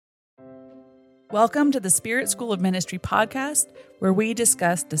Welcome to the Spirit School of Ministry podcast, where we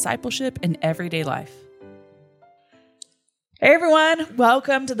discuss discipleship in everyday life. Hey everyone,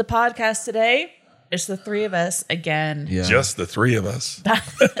 welcome to the podcast today. It's the three of us again. Yeah. Just the three of us.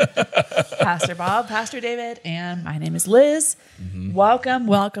 Pastor Bob, Pastor David, and my name is Liz. Mm-hmm. Welcome.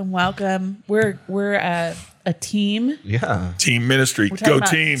 We're a team. Yeah. Team ministry. Go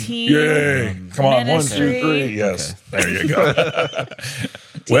team. Yay. Come on, ministry. 1, 2, 3. Yes. Okay. There you go.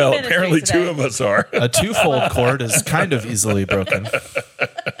 Well, apparently today. 2 of us are. A twofold cord is kind of easily broken.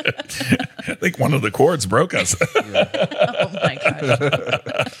 I think one of the cords broke us. Oh my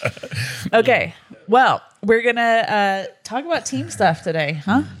gosh. Okay. Well, we're going to talk about team stuff today,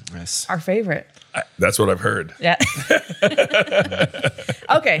 huh? Nice. Our favorite. That's what I've heard. Yeah.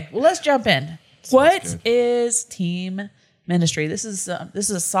 Okay. Well, let's jump in. What is team ministry? This is a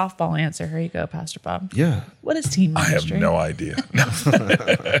softball answer. Here you go, Pastor Bob. Yeah. What is team ministry? I have no idea. No.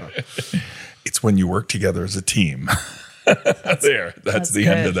 It's when you work together as a team. That's the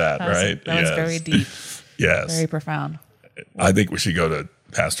end of that, right? That was very deep. Yes. Very profound. I think we should go to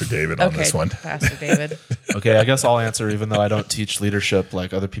Pastor David on this one. Pastor David. Okay, I guess I'll answer, even though I don't teach leadership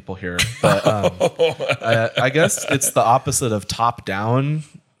like other people here. But I guess it's the opposite of top-down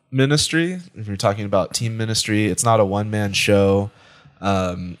ministry. If you're talking about team ministry, it's not a one-man show.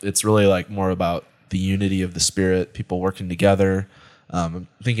 It's really like more about the unity of the Spirit, people working together. I'm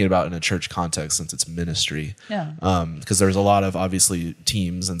thinking about in a church context since it's ministry. Yeah. Because there's a lot of obviously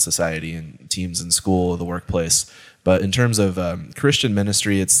teams in society and teams in school, the workplace. But in terms of Christian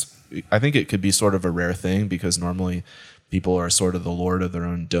ministry, I think it could be sort of a rare thing because normally people are sort of the lord of their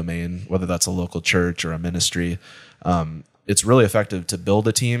own domain, whether that's a local church or a ministry. It's really effective to build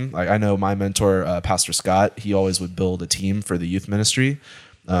a team. Like I know my mentor, Pastor Scott, he always would build a team for the youth ministry.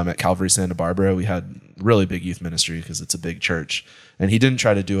 At Calvary Santa Barbara, we had really big youth ministry because it's a big church. And he didn't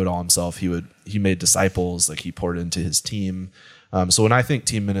try to do it all himself. He made disciples, like he poured into his team. So when I think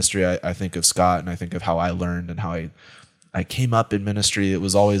team ministry, I think of Scott and I think of how I learned and how I came up in ministry. It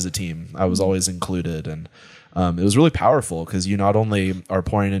was always a team. I was always included. And it was really powerful because you not only are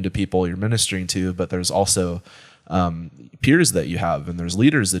pouring into people you're ministering to, but there's also peers that you have and there's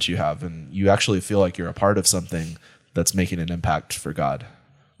leaders that you have. And you actually feel like you're a part of something that's making an impact for God.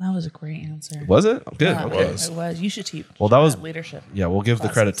 That was a great answer. Was it? Good. Yeah, Okay. It was. You should teach. Well, that was leadership. Yeah, we'll give the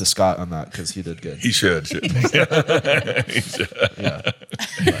credit to Scott on that because he did good. He should. He should. Yeah.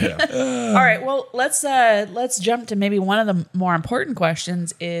 All right. Well, let's jump to maybe one of the more important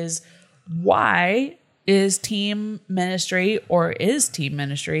questions is why is team ministry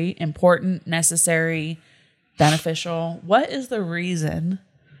important, necessary, beneficial? What is the reason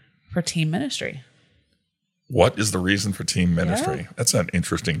for team ministry? What is the reason for team ministry? Yeah. That's an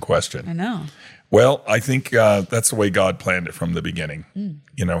interesting question. I know. Well, I think that's the way God planned it from the beginning.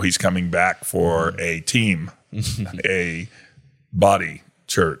 You know, he's coming back for a team, a body,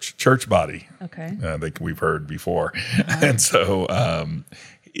 church body. Okay. I think we've heard before. And so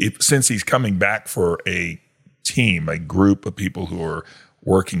since he's coming back for a team, a group of people who are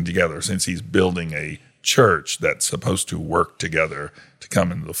working together, since he's building a church that's supposed to work together to come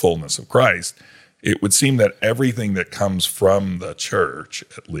into the fullness of Christ, it would seem that everything that comes from the church,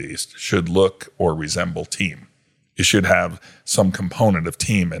 at least, should look or resemble team. It should have some component of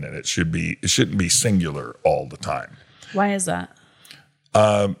team in it. It shouldn't be singular all the time. Why is that?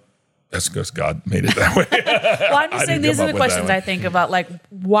 That's because God made it that way. Well, I'm just saying these are the questions I think about. Like,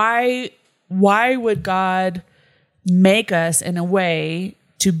 why would God make us in a way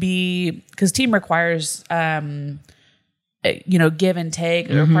to be? Because team requires give and take.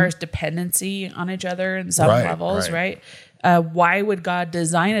 It requires dependency on each other in some levels, right? Why would God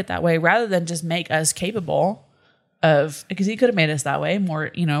design it that way rather than just make us capable of, because he could have made us that way, more,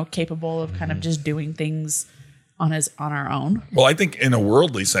 capable of kind of just doing things on our own? Well, I think in a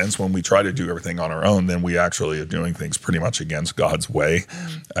worldly sense, when we try to do everything on our own, then we actually are doing things pretty much against God's way.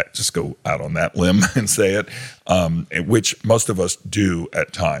 I just go out on that limb and say it, which most of us do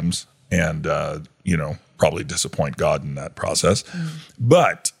at times. And, probably disappoint God in that process.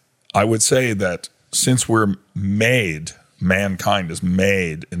 But I would say that since mankind is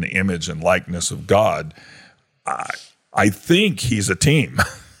made in the image and likeness of God, I think he's a team.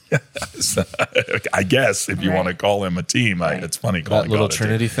 I guess if you want to call him a team, it's funny calling that little God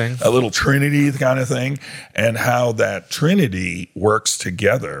Trinity thing. A little Trinity kind of thing, and how that Trinity works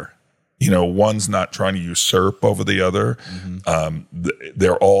together. One's not trying to usurp over the other.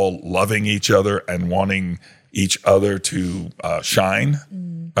 They're all loving each other and wanting each other to shine.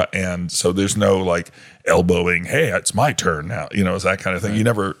 And so there's no like elbowing, hey, it's my turn now. It's that kind of thing. Right. You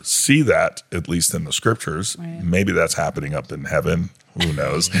never see that, at least in the scriptures. Right. Maybe that's happening up in heaven. Who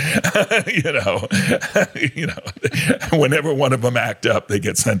knows? Whenever one of them act up, they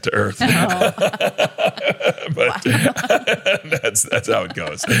get sent to earth. Oh. But that's how it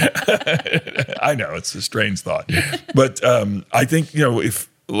goes. I know it's a strange thought, but I think if,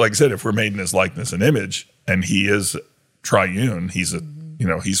 like I said, if we're made in His likeness and image, and He is triune, He's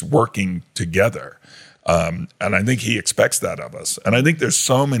He's working together. And I think He expects that of us. And I think there's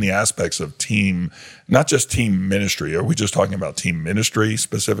so many aspects of team, not just team ministry. Are we just talking about team ministry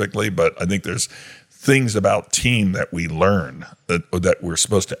specifically? But I think there's things about team that we learn that we're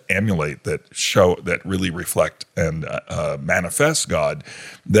supposed to emulate, that really reflect and manifest God.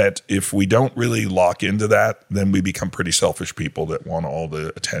 That if we don't really lock into that, then we become pretty selfish people that want all the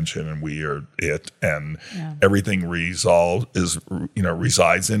attention, and we are it, and everything resides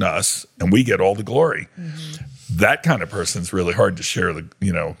in us, and we get all the glory. Mm-hmm. That kind of person's really hard to share.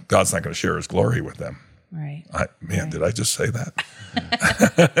 God's not going to share His glory with them. Right. Did I just say that?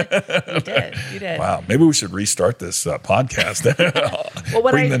 You did. Wow. Maybe we should restart this podcast.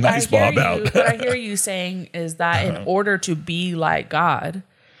 Well, Bring the nice Bob out. What I hear you saying is that in order to be like God,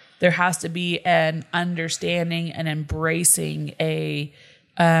 there has to be an understanding and embracing a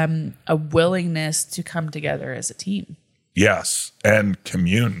willingness to come together as a team. Yes, and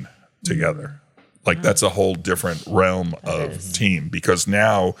commune together. Like that's a whole different realm of team, because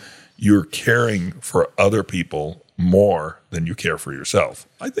now you're caring for other people more than you care for yourself.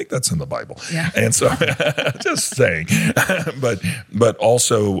 I think that's in the Bible. Yeah. And so just saying, but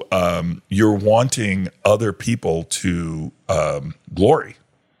also you're wanting other people to glory.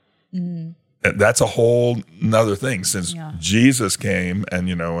 Mm. That's a whole nother thing, since Jesus came and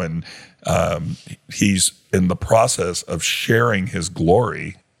He's in the process of sharing His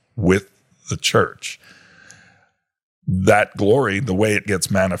glory with the church. That glory, the way it gets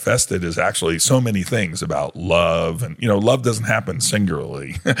manifested, is actually so many things about love, and love doesn't happen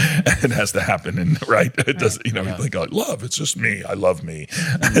singularly. It has to happen right. It doesn't. You think like love, it's just me. I love me.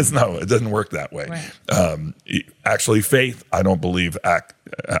 No, it doesn't work that way. Right. Actually, faith, I don't believe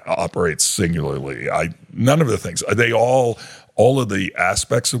operates singularly. None of the things. They all of the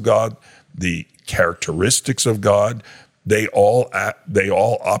aspects of God, the characteristics of God, they all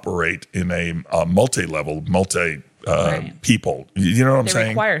operate in a multi-level, people. You know what I'm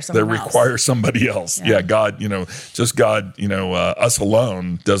saying? They require somebody else. Yeah, God, just God, us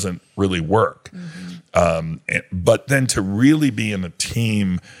alone doesn't really work. Mm-hmm. But then to really be in a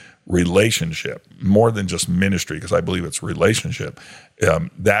team relationship, more than just ministry, because I believe it's relationship,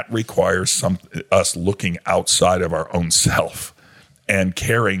 that requires us looking outside of our own self and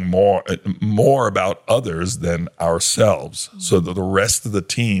caring more about others than ourselves, so that the rest of the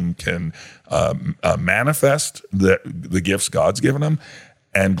team can manifest the gifts God's given them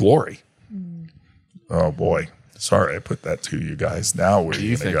and glory. Mm. Oh boy. Sorry, I put that to you guys. Now where are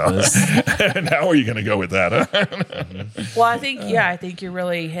you going to go? Now where are you going to go with that? Huh? Well, I think you're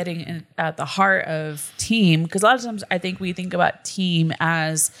really hitting at the heart of team, because a lot of times I think we think about team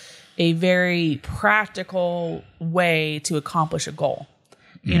as a very practical way to accomplish a goal.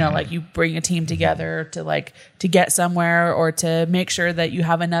 Like you bring a team together to get somewhere, or to make sure that you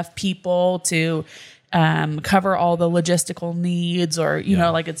have enough people to cover all the logistical needs, or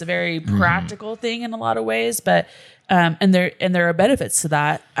like it's a very practical thing in a lot of ways. But and there are benefits to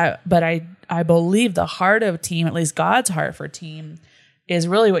that. But I believe the heart of team, at least God's heart for team, is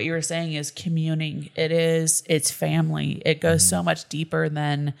really what you were saying, is communing. It's family. It goes so much deeper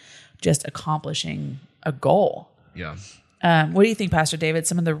than just accomplishing a goal. Yeah. What do you think, Pastor David?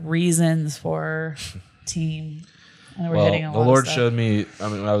 Some of the reasons for team? The Lord showed me,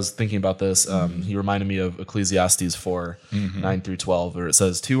 when I was thinking about this, He reminded me of Ecclesiastes 4, 9 through 12, where it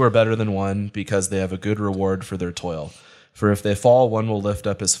says, 2 are better than one, because they have a good reward for their toil. For if they fall, one will lift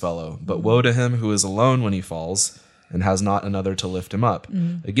up his fellow. But woe to him who is alone when he falls, and has not another to lift him up.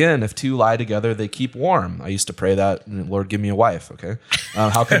 Again, if 2 lie together, they keep warm. I used to pray that, Lord, give me a wife, okay?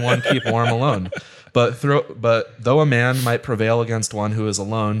 How can one keep warm alone? But though a man might prevail against one who is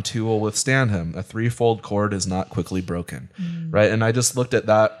alone, 2 will withstand him. A threefold cord is not quickly broken, right? And I just looked at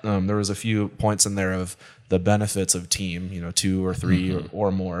that. There was a few points in there of the benefits of team, 2 or 3 or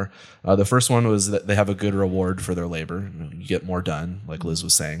more. The first one was that they have a good reward for their labor. You get more done, like Liz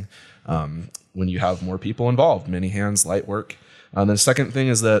was saying. When you have more people involved, many hands, light work. The second thing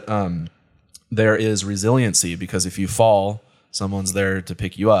is that there is resiliency, because if you fall, someone's there to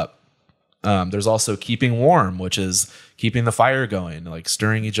pick you up. There's also keeping warm, which is keeping the fire going, like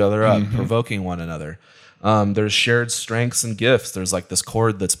stirring each other up, provoking one another. There's shared strengths and gifts. There's like this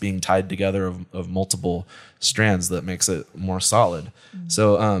cord that's being tied together of multiple strands that makes it more solid.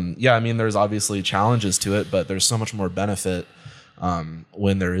 So, I mean, there's obviously challenges to it, but there's so much more benefit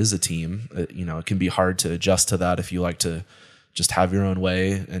when there is a team. It can be hard to adjust to that if you like to just have your own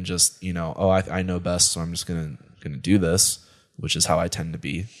way and just, I know best, so I'm just gonna do this, which is how I tend to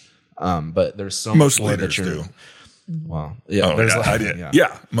be. But there's so most much more leaders that do. Well,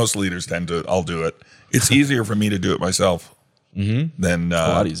 yeah. Most leaders tend to. I'll do it. It's easier for me to do it myself than a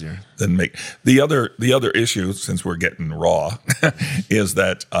lot easier than make the other issue. Since we're getting raw, is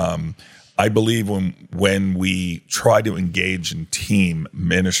that I believe when we try to engage in team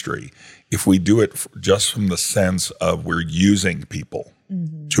ministry, if we do it just from the sense of we're using people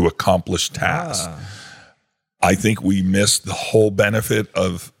to accomplish tasks, I think we miss the whole benefit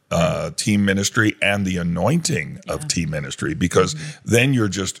of team ministry and the anointing of team ministry, because then you're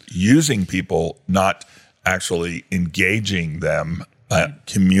just using people, not actually engaging them,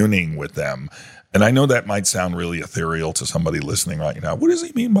 communing with them. And I know that might sound really ethereal to somebody listening right now. What does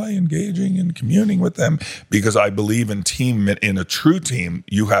he mean by engaging and communing with them? Because I believe in a true team,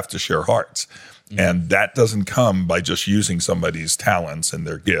 you have to share hearts. And that doesn't come by just using somebody's talents and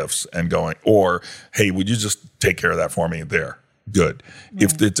their gifts and going, or, hey, would you just take care of that for me there? Good. Right.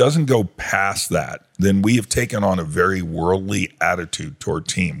 If it doesn't go past that, then we have taken on a very worldly attitude toward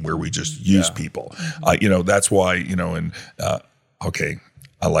team where we just use people. That's why, okay,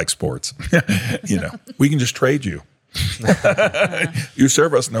 I like sports. We can just trade you. You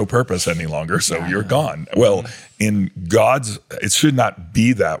serve us no purpose any longer, so you're gone. Well, in God's, it should not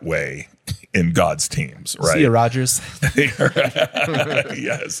be that way in God's teams, right? See you, Rogers.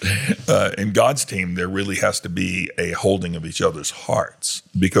 Yes. In God's team, there really has to be a holding of each other's hearts,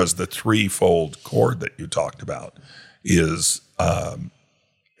 because the threefold cord that you talked about is,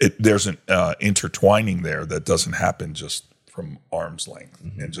 there's an intertwining there that doesn't happen just from arm's length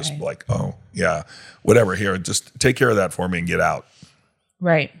and just like, oh, yeah, whatever, here, just take care of that for me and get out.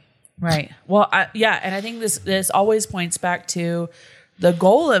 Right. Well, and I think this always points back to the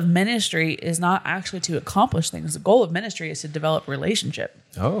goal of ministry is not actually to accomplish things. The goal of ministry is to develop relationship.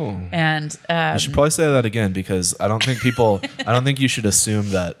 Oh. And I should probably say that again, because I don't think you should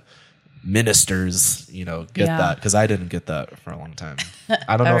assume that ministers, get that, because I didn't get that for a long time.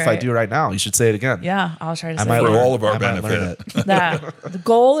 I don't know if I do right now. You should say it again. Yeah, I'll try to say it. For all of our benefit. The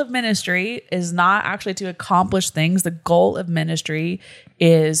goal of ministry is not actually to accomplish things. The goal of ministry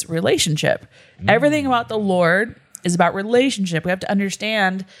is relationship. Everything about the Lord is about relationship. We have to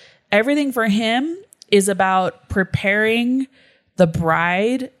understand everything for him is about preparing the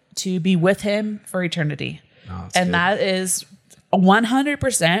bride to be with him for eternity. And that is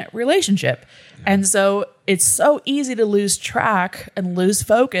 100% relationship. And so it's so easy to lose track and lose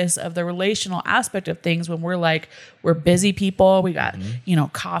focus of the relational aspect of things when we're busy people. We got,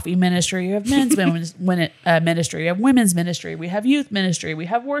 coffee ministry, we have men's ministry, we have women's ministry, we have youth ministry, we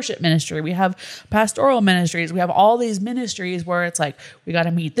have worship ministry, we have pastoral ministries. We have all these ministries where it's like, we got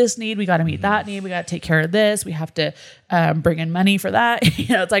to meet this need, we got to meet that need, we got to take care of this, we have to bring in money for that.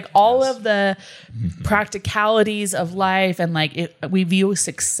 It's like all of the practicalities of life, and we view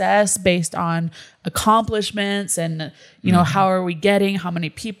success based on accomplishments and how are we getting, how many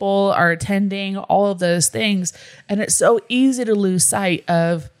people are attending, all of those things. And it's so easy to lose sight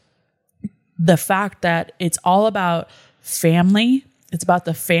of the fact that it's all about family. It's about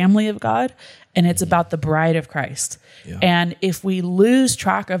the family of God, and it's about the bride of Christ. Yeah. And if we lose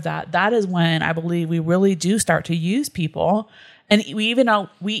track of that, that is when I believe we really do start to use people. And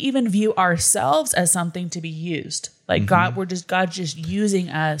we even view ourselves as something to be used. Like God's just using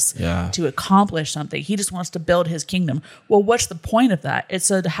us to accomplish something. He just wants to build his kingdom. Well, what's the point of that? It's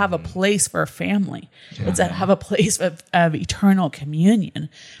to have a place for a family. Yeah. It's to have a place of eternal communion.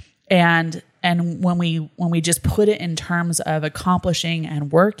 And when we just put it in terms of accomplishing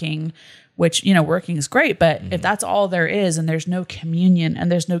and working, which, working is great, but if that's all there is, and there's no communion and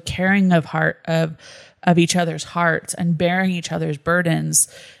there's no caring of heart of each other's hearts and bearing each other's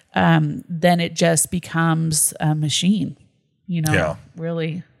burdens, then it just becomes a machine,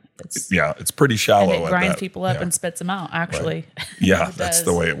 really. It's pretty shallow. And it grinds people up and spits them out, actually. Right. Yeah, that's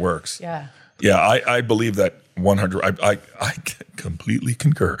the way it works. Yeah. Yeah, I believe that 100. I completely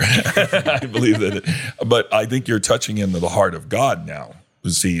concur. I believe that, but I think you're touching into the heart of God now.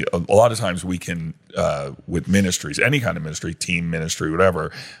 See, a lot of times we can, with ministries, any kind of ministry, team ministry,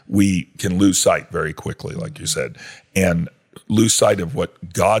 whatever, we can lose sight very quickly, like you said. And lose sight of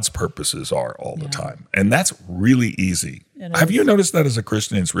what God's purposes are all the time. And that's really easy. Have you noticed that as a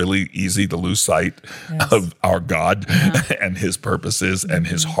Christian, it's really easy to lose sight of our God and his purposes and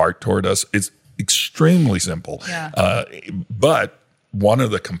his heart toward us? It's extremely simple. But one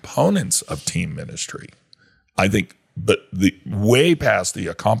of the components of team ministry, I think, but the way past the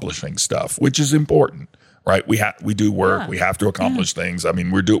accomplishing stuff, which is important, right? We do work. We have to accomplish things. I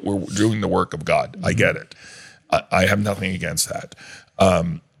mean, we're doing the work of God. I get it. I have nothing against that.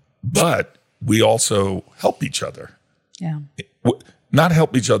 But we also help each other. Yeah. Not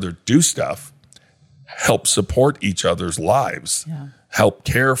help each other do stuff, help support each other's lives, help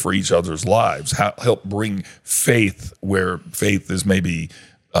care for each other's lives, help bring faith where faith is maybe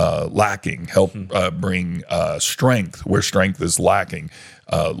lacking, help bring strength where strength is lacking,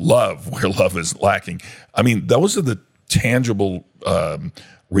 love where love is lacking. I mean, those are the tangible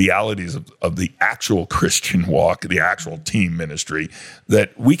realities of the actual Christian walk, the actual team ministry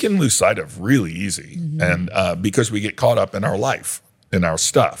that we can lose sight of really easy. And because we get caught up in our life, in our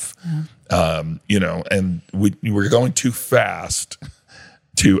stuff, and we're going too fast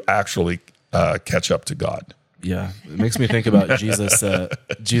to actually catch up to God. Yeah, it makes me think about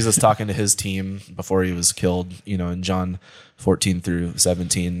Jesus talking to his team before he was killed, in John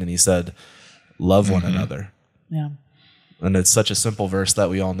 14-17, and he said, love one another. Yeah. And it's such a simple verse that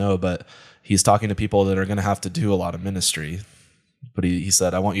we all know, but he's talking to people that are going to have to do a lot of ministry. But he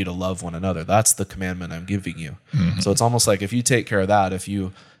said, I want you to love one another. That's the commandment I'm giving you. So it's almost like if you take care of that, if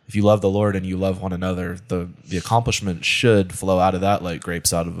you love the Lord and you love one another, the accomplishment should flow out of that like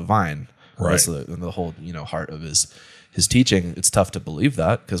grapes out of a vine. Right. That's the whole heart of his teaching. It's tough to believe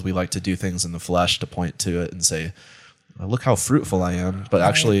that because we like to do things in the flesh to point to it and say, look how fruitful I am. But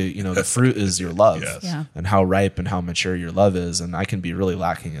actually, the fruit is your love and how ripe and how mature your love is. And I can be really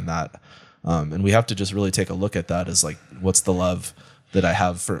lacking in that. And we have to just really take a look at that as like, what's the love that I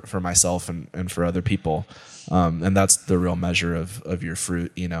have for myself and for other people? And that's the real measure of your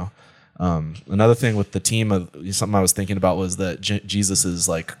fruit, Another thing with the team, something I was thinking about was that Jesus is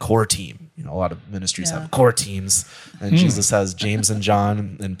like core team. A lot of ministries have core teams, and Jesus has James and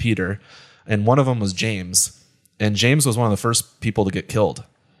John and Peter, and one of them was James. And James was one of the first people to get killed.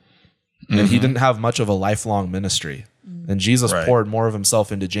 And he didn't have much of a lifelong ministry. And Jesus poured more of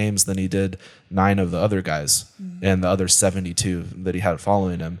himself into James than he did 9 of the other guys and the other 72 that he had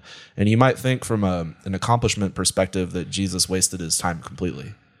following him. And you might think from an accomplishment perspective that Jesus wasted his time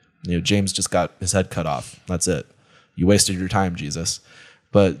completely. James just got his head cut off. That's it. You wasted your time, Jesus.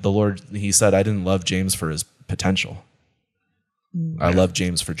 But the Lord, he said, I didn't love James for his potential. I love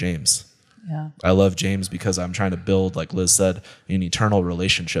James for James. Yeah. I love James because I'm trying to build, like Liz said, an eternal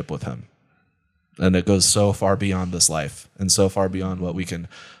relationship with him. And it goes so far beyond this life and so far beyond what we can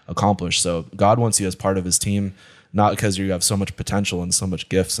accomplish. So God wants you as part of his team, not because you have so much potential and so much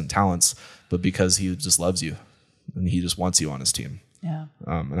gifts and talents, but because he just loves you and he just wants you on his team. Yeah.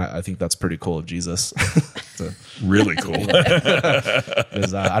 And I think that's pretty cool of Jesus. Really cool.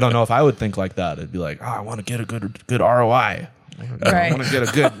 Because I don't know if I would think like that. It'd be like, I want to get a good ROI. I want to get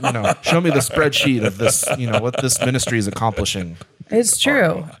a good, show me the spreadsheet of this, what this ministry is accomplishing. It's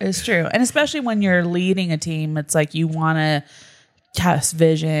true. It's true. And especially when you're leading a team, it's like you want to cast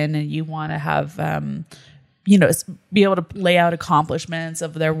vision and you want to have, be able to lay out accomplishments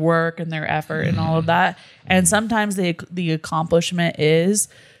of their work and their effort and all of that. And sometimes the accomplishment is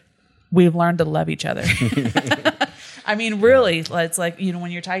we've learned to love each other. I mean, really, it's like,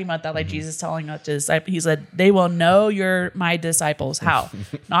 when you're talking about that, like Jesus telling us to disciple, he said, they will know you're my disciples. How?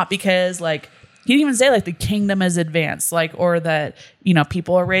 Not because he didn't even say the kingdom is advanced, or that,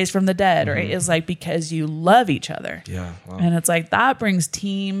 people are raised from the dead, or it's because you love each other. Yeah. Wow. And it's that brings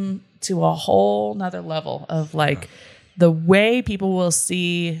team to a whole nother level of the way people will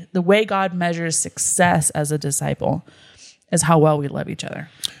see, the way God measures success as a disciple is how well we love each other.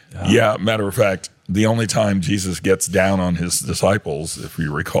 Yeah. Matter of fact, the only time Jesus gets down on his disciples, if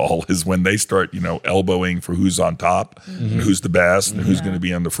you recall, is when they start, elbowing for who's on top, and who's the best, and who's going to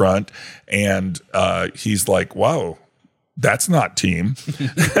be on the front. And he's like, wow, that's not team.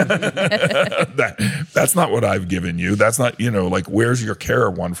 That's not what I've given you. That's not, where's your care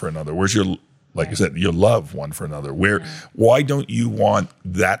one for another? Where's your, you said, your love one for another? Why don't you want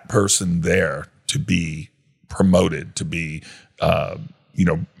that person there to be promoted, to be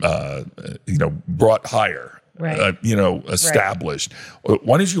brought higher, right. Established. Right.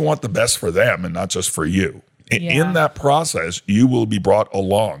 Why don't you want the best for them and not just for you? In that process, you will be brought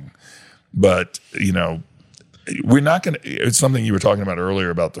along. But, we're not going to, it's something you were talking about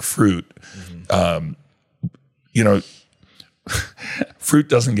earlier about the fruit. Fruit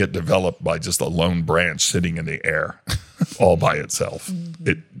doesn't get developed by just a lone branch sitting in the air. all by itself.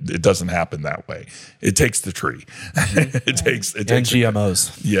 It doesn't happen that way. It takes the tree. It takes and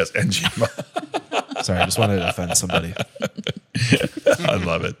GMOs. Yes, and GMO. Sorry, I just wanted to offend somebody. I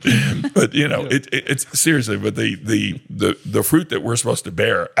love it. But it's seriously. But the fruit that we're supposed to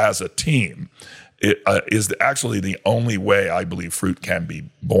bear as a team is actually the only way I believe fruit can be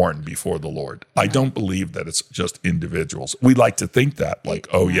born before the Lord. I don't believe that it's just individuals. We like to think that, like,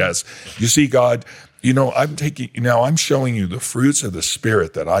 oh yes, you see, God, I'm showing you the fruits of the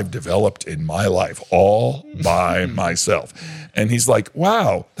Spirit that I've developed in my life all by myself. And he's like,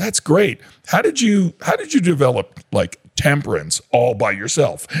 wow, that's great. How did you develop like temperance all by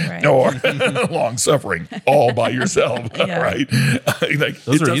yourself, right. or long suffering all by yourself, right? Like,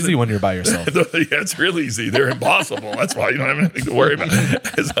 those are easy when you're by yourself. Yeah, it's real easy. They're impossible. That's why you don't have anything to worry about.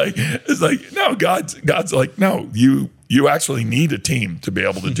 It's like no, God's like, no, you actually need a team to be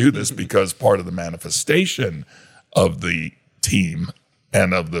able to do this, because part of the manifestation of the team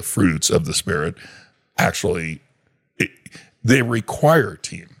and of the fruits of the Spirit actually they require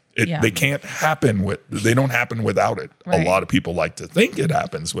team. They can't happen they don't happen without it. Right. A lot of people like to think it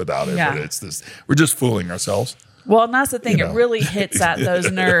happens without it, but it's this, we're just fooling ourselves. Well, and that's the thing. It really hits at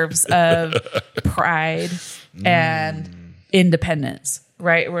those nerves of pride and independence,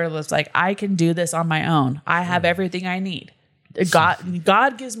 right? Where it's like, I can do this on my own. I have everything I need.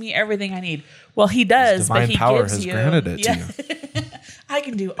 God gives me everything I need. Well, he does, but he power gives has you. Granted it to you. I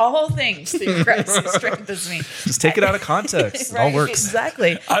can do all things through Christ who strengthens me. Just take it out of context. Right, It all works.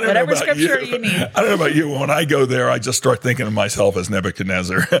 Exactly. Whatever scripture you need. I don't know about you. When I go there, I just start thinking of myself as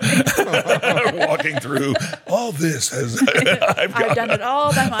Nebuchadnezzar, walking through all this. I've done it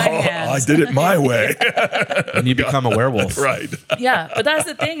all by my hands. I did it my way. And you become a werewolf. Right. Yeah, but that's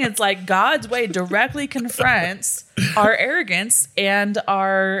the thing. It's like God's way directly confronts our arrogance and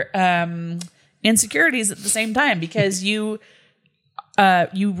our insecurities at the same time, because you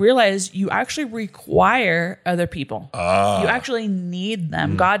realize you actually require other people. You actually need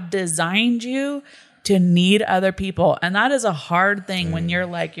them. God designed you to need other people. And that is a hard thing when you're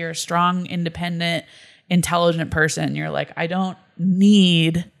a strong, independent, intelligent person. You're like, I don't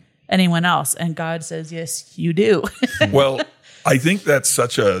need anyone else. And God says, yes, you do. Well, I think that's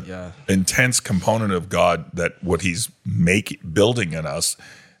such a intense component of God, that what he's building in us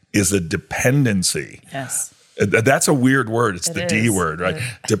is a dependency. Yes. That's a weird word. It's the D word, right?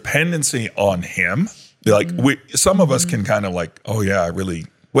 Dependency on him. Like some of us can kind of like, oh yeah,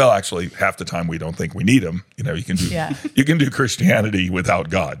 actually half the time we don't think we need him. You can do Christianity without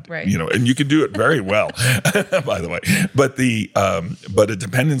God, right. And you can do it very well, by the way. But a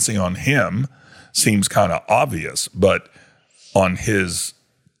dependency on him seems kind of obvious, but on his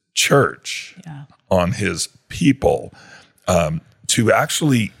church, on his people, to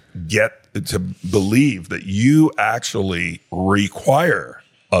actually get to believe that you actually require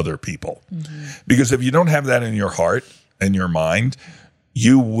other people. Because if you don't have that in your heart and your mind,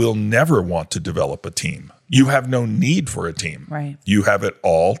 you will never want to develop a team. You have no need for a team. Right. You have it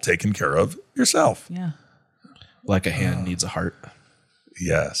all taken care of yourself. Yeah. Like a hand needs a heart.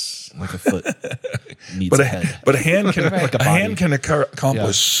 Yes. Like a foot needs a head. But a hand can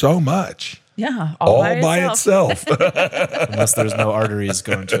accomplish so much. Yeah, all by itself. Unless there's no arteries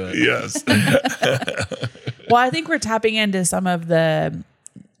going to it. Yes. Well, I think we're tapping into some of the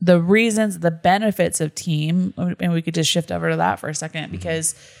reasons, the benefits of team, and we could just shift over to that for a second,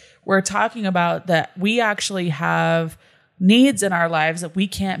 because we're talking about that we actually have needs in our lives that we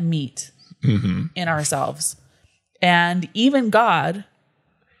can't meet in ourselves. And even God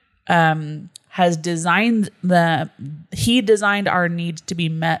has designed he designed our needs to be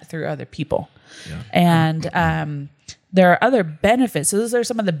met through other people. Yeah. And there are other benefits. So those are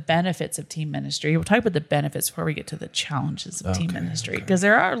some of the benefits of team ministry. We'll talk about the benefits before we get to the challenges of team ministry, because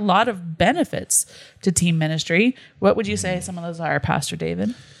there are a lot of benefits to team ministry. What would you say some of those are, Pastor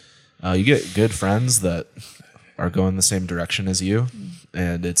David? You get good friends that are going the same direction as you,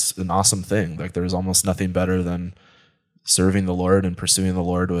 and it's an awesome thing. Like, there's almost nothing better than serving the Lord and pursuing the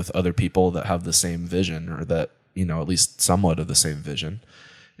Lord with other people that have the same vision, or that, at least somewhat of the same vision.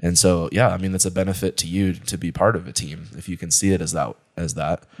 And so, it's a benefit to you to be part of a team. If you can see it as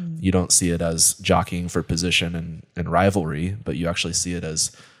that, you don't see it as jockeying for position and rivalry, but you actually see it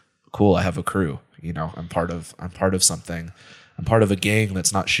as, cool, I have a crew, I'm part of something. I'm part of a gang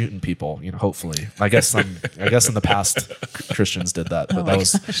that's not shooting people, hopefully. I guess in the past Christians did that, but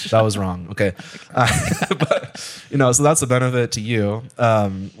that was wrong. Okay. But, so that's a benefit to you.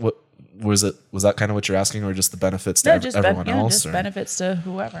 What was that kind of what you're asking, or just the benefits to everyone else? Just benefits to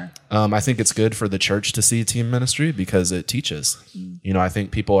whoever. I think it's good for the church to see team ministry because it teaches. I think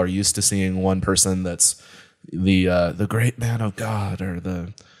people are used to seeing one person that's, the great man of God, or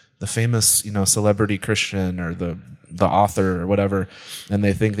the famous, celebrity Christian, or the author or whatever, and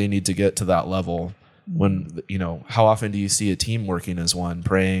they think they need to get to that level. When, how often do you see a team working as one,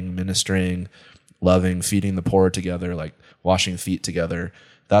 praying, ministering, loving, feeding the poor together, like washing feet together?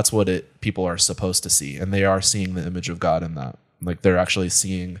 That's what people are supposed to see, and they are seeing the image of God in that. Like, they're actually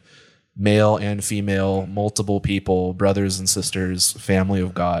seeing male and female, multiple people, brothers and sisters, family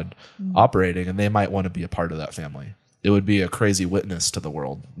of God operating, and they might want to be a part of that family. It would be a crazy witness to the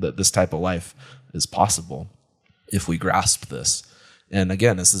world that this type of life is possible if we grasp this. And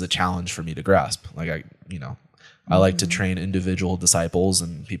again, this is a challenge for me to grasp. Like, I like to train individual disciples,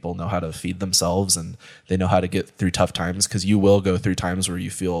 and people know how to feed themselves, and they know how to get through tough times, because you will go through times where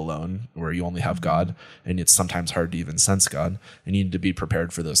you feel alone, where you only have God, and it's sometimes hard to even sense God, and you need to be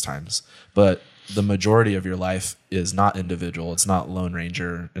prepared for those times. But the majority of your life is not individual. It's not Lone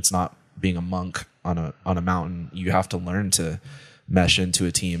Ranger. It's not being a monk on a mountain. You have to learn to mesh into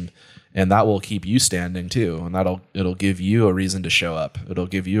a team, and that will keep you standing too. And it'll give you a reason to show up. It'll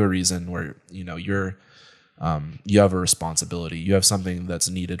give you a reason where, you have a responsibility. You have something that's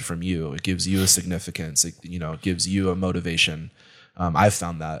needed from you. It gives you a significance. It gives you a motivation. I've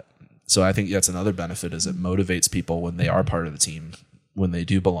found that. So I think that's another benefit, is it motivates people when they are part of the team, when they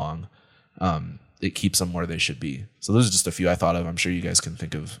do belong. It keeps them where they should be. So those are just a few I thought of. I'm sure you guys can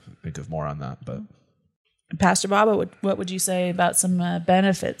think of more on that. But Pastor Bob, what would you say about some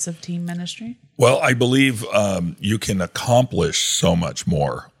benefits of team ministry? Well, I believe you can accomplish so much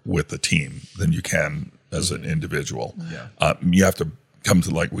more with a team than you can as an individual. Yeah. You have to come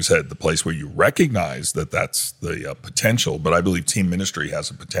to, like we said, the place where you recognize that that's the potential. But I believe team ministry has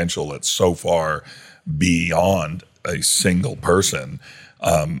a potential that's so far beyond a single person.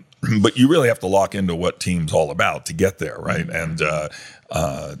 But you really have to lock into what team's all about to get there, right? And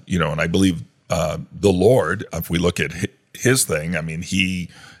and I believe the Lord, if we look at his thing, I mean,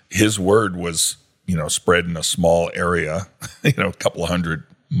 his word was spread in a small area, a couple of 100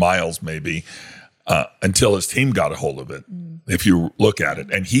 miles maybe. Until his team got a hold of it, if you look at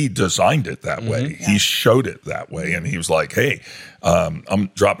it. And he designed it that way. Yeah. He showed it that way. And he was like, hey, I'm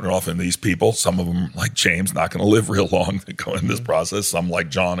dropping it off in these people. Some of them, like James, not going to live real long to go in this process. Some, like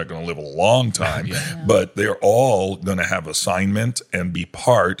John, are going to live a long time. But they're all going to have assignment and be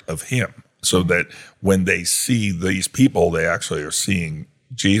part of him, so that when they see these people, they actually are seeing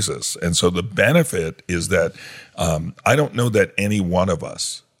Jesus. And so the benefit is that I don't know that any one of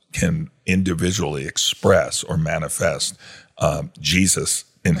us can individually express or manifest Jesus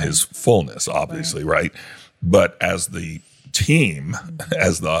in his fullness, obviously, right? But as the team,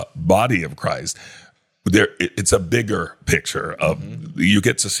 as the body of Christ, it's a bigger picture of you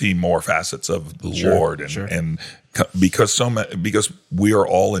get to see more facets of the Lord, and because because we are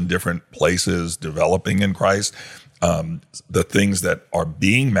all in different places developing in Christ, the things that are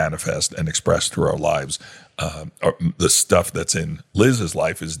being manifest and expressed through our lives. The stuff that's in Liz's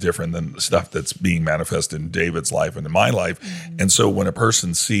life is different than the stuff that's being manifest in David's life and in my life. And so when a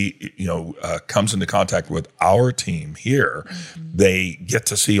person comes into contact with our team here, they get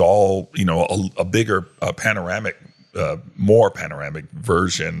to see all, a bigger panoramic, more panoramic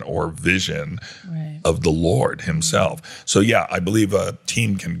version or vision of the Lord himself. So yeah, I believe a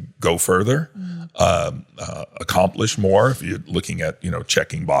team can go further, accomplish more. If you're looking at,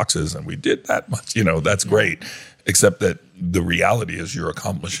 checking boxes and we did that much, that's great. Except that the reality is you're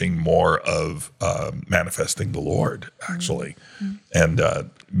accomplishing more of manifesting the Lord, actually. And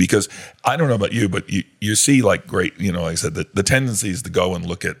because I don't know about you, but you see like great, like I said, the tendency is to go and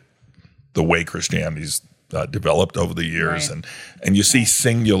look at the way Christianity's developed over the years, and you see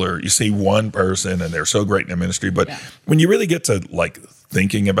you see one person and they're so great in their ministry, but when you really get to like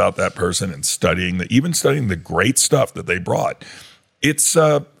thinking about that person and studying the great stuff that they brought, it's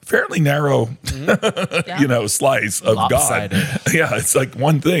a fairly narrow slice of lopsided God. Yeah, it's like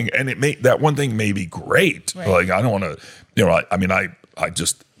one thing, and that one thing may be great. Like I don't want to, I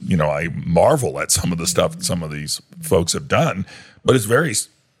just I marvel at some of the stuff some of these folks have done, but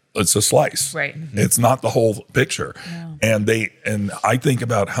it's a slice. Right. It's not the whole picture. Yeah. And I think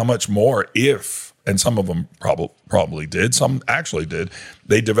about how much more and some of them probably did, some actually did,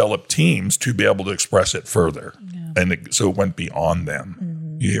 they developed teams to be able to express it further. Yeah. And so it went beyond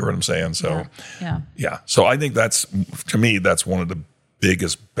them. You hear what I'm saying? So, yeah. So I think to me, that's one of the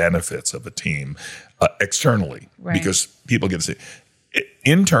biggest benefits of a team externally, because people get to see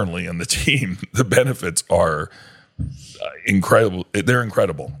internally in the team, the benefits are incredible. They're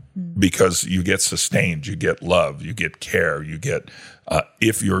incredible because you get sustained, you get love, you get care, you get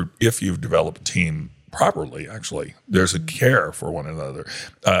if you've developed a team properly. Actually, there's a care for one another.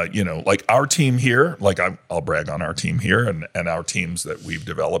 Like our team here, like I'll brag on our team here and our teams that we've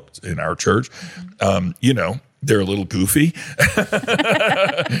developed in our church. They're a little goofy.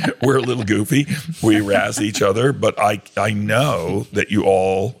 We're a little goofy. We razz each other, but I know that you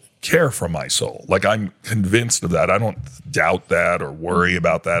all care for my soul. Like I'm convinced of that. I don't doubt that or worry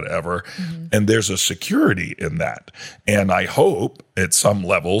about that ever. And there's a security in that. And I hope at some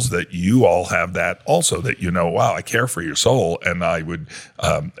levels that you all have that also, that wow, I care for your soul, and I would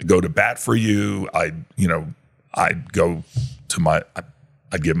go to bat for you. I'd give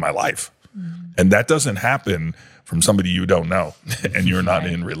my life. And that doesn't happen from somebody you don't know and you're not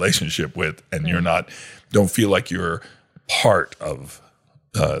in relationship with, and don't feel like you're part of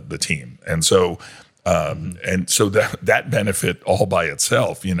the team. And so that benefit all by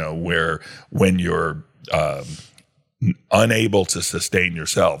itself, where when you're unable to sustain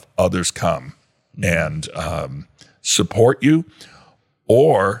yourself, others come and support you,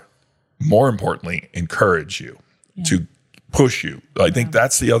 or more importantly, encourage you to push you. I think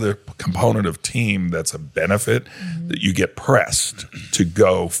that's the other component of team that's a benefit, that you get pressed to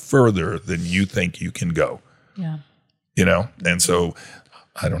go further than you think you can go. Yeah. And so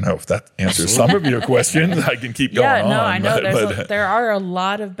I don't know if that answers some of your questions. I can keep going on. I know there are a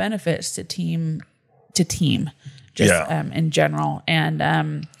lot of benefits to team, in general. And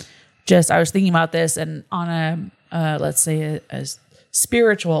I was thinking about this, and on let's say a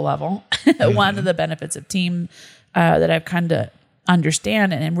spiritual level, one of the benefits of team that I've kind of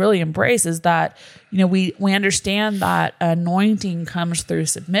understand and really embrace is that, we understand that anointing comes through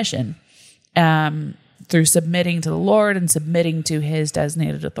submission, through submitting to the Lord and submitting to his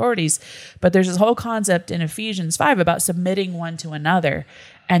designated authorities. But there's this whole concept in Ephesians 5 about submitting one to another.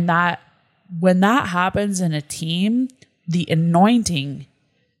 And that when that happens in a team, the anointing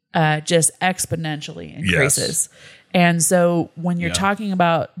just exponentially increases. Yes. And so when you're talking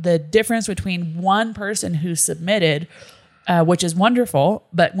about the difference between one person who submitted, which is wonderful,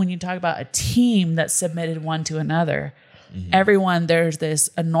 but when you talk about a team that submitted one to another, everyone, there's this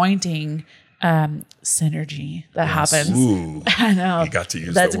anointing synergy that happens. Ooh, I know. You got to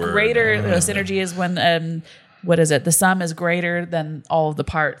use that's the word. Greater. Synergy is when what is it? The sum is greater than all of the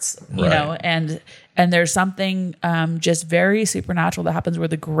parts. You know, and there's something just very supernatural that happens where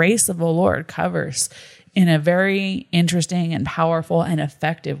the grace of the Lord covers in a very interesting and powerful and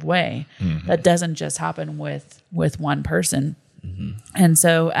effective way that doesn't just happen with one person. And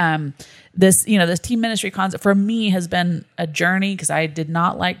so this team ministry concept for me has been a journey, because I did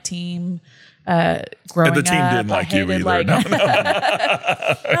not like team growing up. The team didn't like you either. No,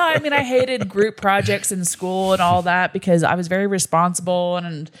 I mean, I hated group projects in school and all that, because I was very responsible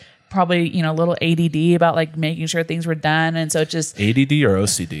and probably, a little ADD about like making sure things were done. And so it just ADD or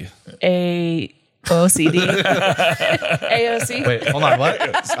OCD? OCD. AOC. Wait, hold on. What?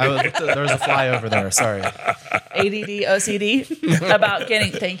 There was a fly over there. Sorry. ADD, OCD about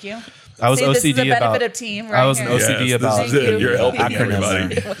getting. Thank you. I was OCD this is the benefit about of team. Right I was here. an OCD about. You're helping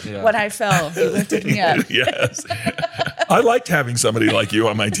everybody. When I fell, you lifted me up. Yes. I liked having somebody like you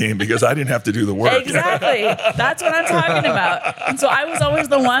on my team because I didn't have to do the work. Exactly. That's what I'm talking about. And so I was always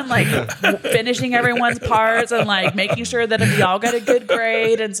the one like finishing everyone's parts and like making sure that we all got a good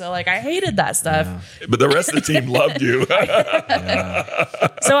grade. And so like I hated that stuff. Yeah. But the rest of the team loved you.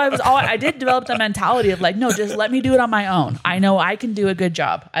 So I did develop the mentality of like, no, just let me do it on my own. I know I can do a good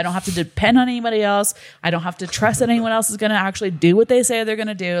job. I don't have to depend on anybody else. I don't have to trust that anyone else is going to actually do what they say they're going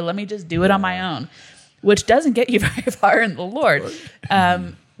to do. Let me just do it on my own, which doesn't get you very far in the Lord.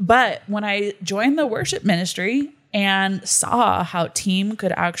 But when I joined the worship ministry and saw how team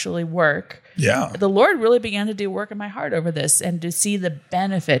could actually work, the Lord really began to do work in my heart over this, and to see the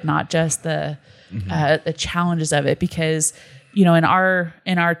benefit, not just the challenges of it. Because, in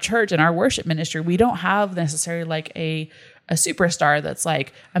our church, in our worship ministry, we don't have necessarily like a superstar that's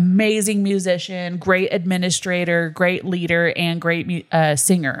like amazing musician, great administrator, great leader, and great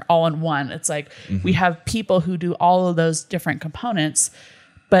singer all in one. It's like we have people who do all of those different components,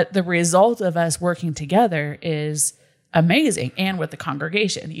 but the result of us working together is amazing. And with the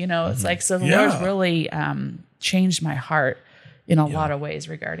congregation, it's like, so the Lord's really changed my heart in a lot of ways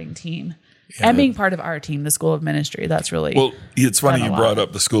regarding team. Yeah. And being part of our team, the School of Ministry, that's really well. It's funny you brought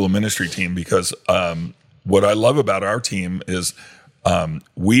up the School of Ministry team, because what I love about our team is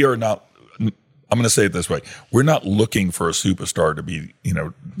we are not, I'm going to say it this way, we're not looking for a superstar to be,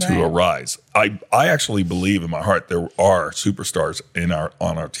 to arise. I actually believe in my heart there are superstars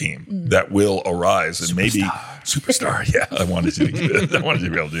on our team that will arise, and maybe superstar. Yeah, I wanted you to be able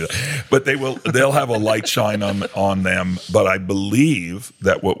to do that. But they'll have a light shine on them. But I believe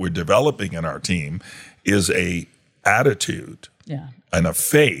that what we're developing in our team is a attitude and a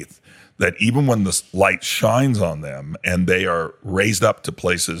faith that even when the light shines on them and they are raised up to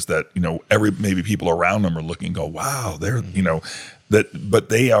places that, maybe people around them are looking and go, wow, they're, but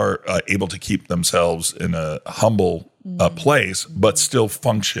they are able to keep themselves in a humble place, but still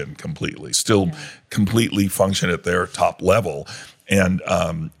function completely, completely function at their top level. And,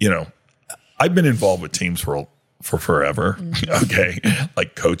 I've been involved with teams for forever. Okay.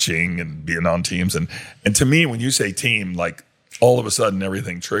 Like coaching and being on teams. And to me, when you say team, like all of a sudden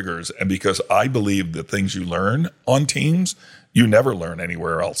everything triggers. And because I believe the things you learn on teams, you never learn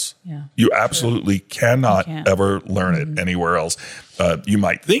anywhere else. Yeah, you absolutely cannot ever learn it anywhere else. You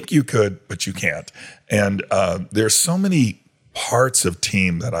might think you could, but you can't. And there's so many parts of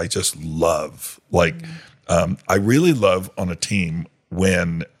team that I just love. Like I really love on a team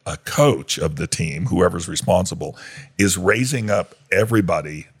when a coach of the team, whoever's responsible, is raising up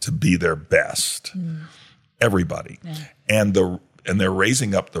everybody to be their best. Everybody. Yeah. And they're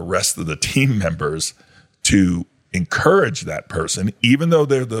raising up the rest of the team members to encourage that person, even though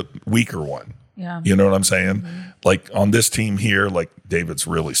they're the weaker one. Yeah. You know what I'm saying? Like on this team here, like David's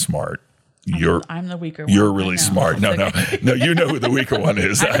really smart. I'm the weaker one. You're really smart. No, you know who the weaker one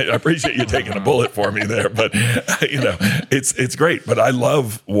is. I appreciate you taking a bullet for me there, but it's great. But I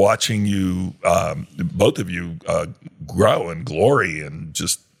love watching you, both of you, grow and glory and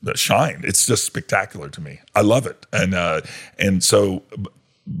just shine. It's just spectacular to me. I love it, and so,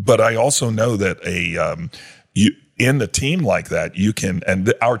 but I also know that you. In a team like that, you can,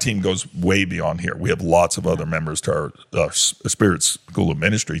 and our team goes way beyond here. We have lots of other members to our Spirit School of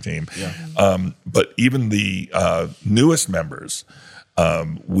Ministry team. Yeah. But even the newest members,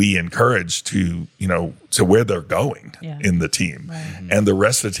 we encourage to where they're going in the team. Right. And the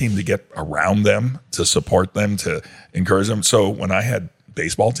rest of the team to get around them, to support them, to encourage them. So when I had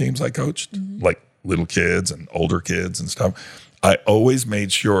baseball teams I coached, like little kids and older kids and stuff, I always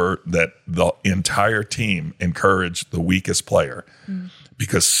made sure that the entire team encouraged the weakest player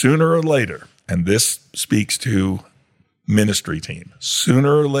because sooner or later, and this speaks to ministry team,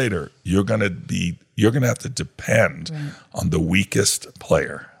 sooner or later, you're going to have to depend on the weakest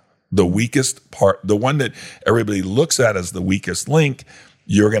player, the weakest part, the one that everybody looks at as the weakest link.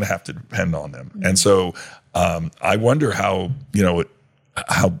 You're going to have to depend on them. And so I wonder how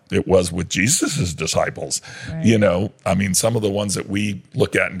it was with Jesus's disciples. Right. I mean, some of the ones that we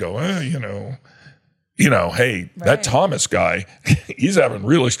look at and go, hey, that Thomas guy, he's having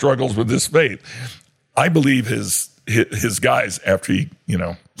really struggles with his faith. I believe his guys, after he,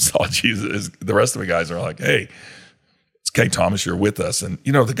 saw Jesus, the rest of the guys are like, hey, it's okay, Thomas, you're with us. And,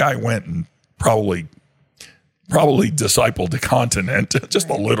 the guy went and probably discipled the continent, just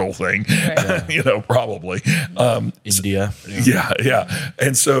a little thing, probably. India. Yeah.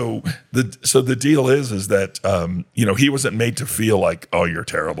 And so the deal is that, he wasn't made to feel like, oh, you're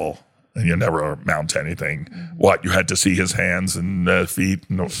terrible and you never amount to anything. What, you had to see his hands and feet?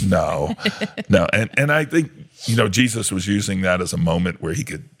 No. And I think, Jesus was using that as a moment where he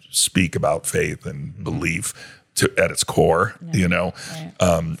could speak about faith and belief at its core,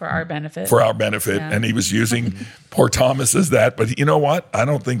 for our benefit. Yeah. And he was using poor Thomas as that. But you know what? I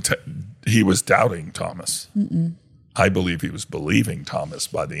don't think he was doubting Thomas. I believe he was believing Thomas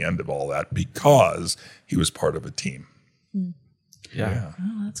by the end of all that because he was part of a team. Yeah.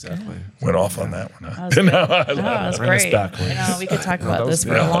 Oh, that's definitely good. Went off on that one. Huh? That's great. We could talk about this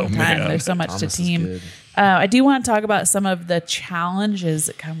for a long time. There's so much Thomas to team. I do want to talk about some of the challenges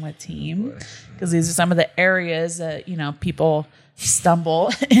that come with team, because these are some of the areas that, people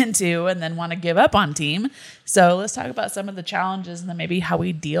stumble into and then want to give up on team. So let's talk about some of the challenges and then maybe how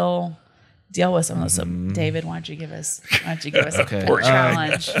we deal with some of those. So David, why don't you give us a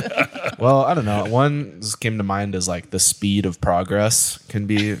challenge? Well, I don't know. One that came to mind is like the speed of progress can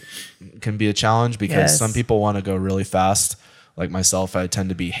be a challenge because some people want to go really fast. Like myself, I tend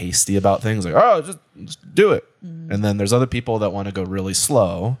to be hasty about things, like, oh, just do it. And then there's other people that want to go really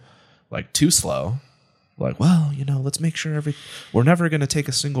slow, like too slow. Like, well, let's make sure we're never going to take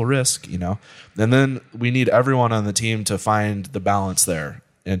a single risk, And then we need everyone on the team to find the balance there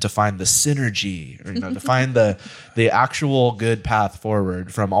and to find the synergy, or, to find the actual good path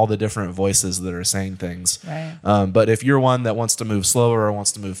forward from all the different voices that are saying things. Right. But if you're one that wants to move slower or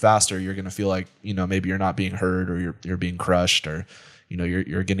wants to move faster, you're going to feel like, maybe you're not being heard, or you're being crushed, or,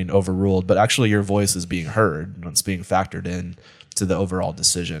 you're getting overruled. But actually your voice is being heard and it's being factored in to the overall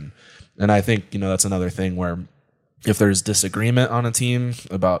decision. And I think, that's another thing where if there's disagreement on a team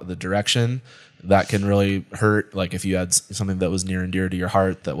about the direction, that can really hurt. Like if you had something that was near and dear to your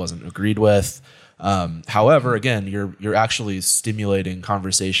heart that wasn't agreed with, However, again, you're actually stimulating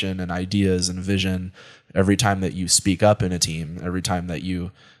conversation and ideas and vision every time that you speak up in a team, every time that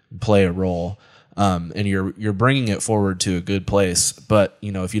you play a role, and you're bringing it forward to a good place. But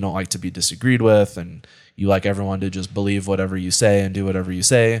if you don't like to be disagreed with, and you like everyone to just believe whatever you say and do whatever you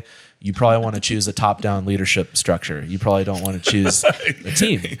say, you probably want to choose a top-down leadership structure. You probably don't want to choose a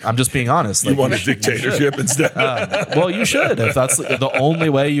team. I'm just being honest. You want a dictatorship instead? Well, you should. If that's the only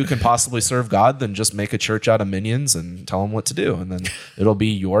way you can possibly serve God, then just make a church out of minions and tell them what to do. And then it'll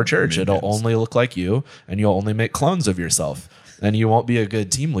be your church. It'll only look like you, and you'll only make clones of yourself. And you won't be a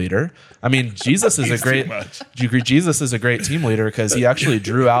good team leader. I mean, Jesus is a great team leader because he actually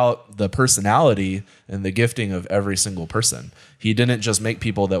drew out the personality and the gifting of every single person. He didn't just make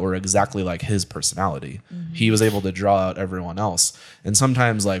people that were exactly like his personality. Mm-hmm. He was able to draw out everyone else. And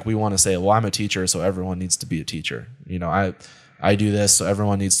sometimes we want to say, well, I'm a teacher, so everyone needs to be a teacher. I do this, so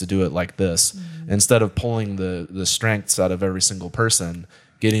everyone needs to do it like this. Mm-hmm. Instead of pulling the strengths out of every single person,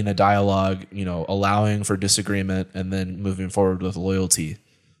 getting a dialogue, allowing for disagreement, and then moving forward with loyalty,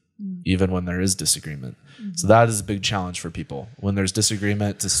 even when there is disagreement. Mm-hmm. So that is a big challenge for people. When there's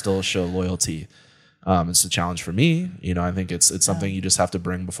disagreement, to still show loyalty. It's a challenge for me. I think it's something you just have to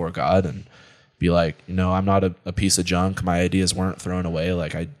bring before God and be like, I'm not a piece of junk. My ideas weren't thrown away.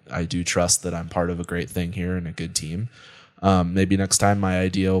 I do trust that I'm part of a great thing here and a good team. Maybe next time my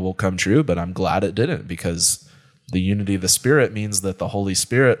idea will come true, but I'm glad it didn't, because the unity of the Spirit means that the Holy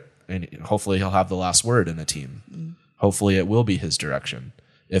Spirit, and hopefully he'll have the last word in a team. Mm. Hopefully it will be his direction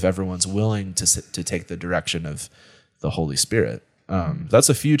if everyone's willing to take the direction of the Holy Spirit. That's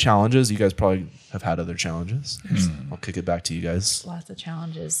a few challenges. You guys probably have had other challenges. I'll kick it back to you guys. Lots of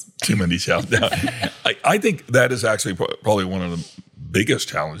challenges. Too many challenges. I think that is actually probably one of the biggest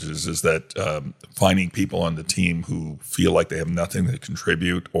challenges, is that finding people on the team who feel like they have nothing to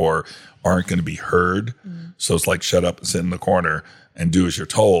contribute or aren't going to be heard. Mm. So it's like, shut up and sit in the corner and do as you're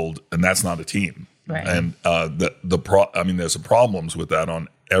told, and that's not a team. Right. And there's problems with that on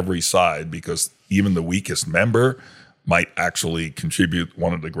every side, because even the weakest member might actually contribute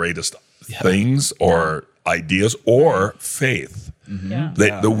one of the greatest things or ideas or faith. Mm-hmm.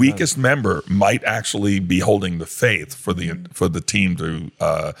 Yeah. The weakest member might actually be holding the faith for the team to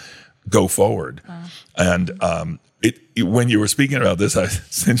go forward. And when you were speaking about this,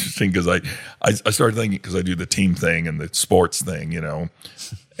 it's interesting because I started thinking, because I do the team thing and the sports thing,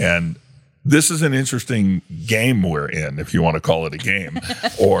 and this is an interesting game we're in, if you want to call it a game,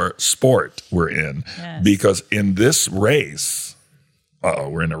 or sport we're in, because in this race,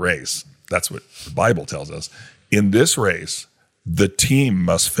 we're in a race. That's what the Bible tells us. In this race, the team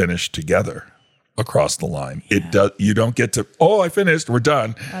must finish together across the line. Yeah. It does. You don't get to, I finished, we're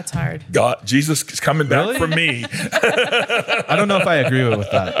done. That's hard. Jesus is coming back for me. I don't know if I agree with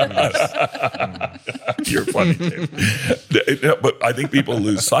that. You're funny, Dave. But I think people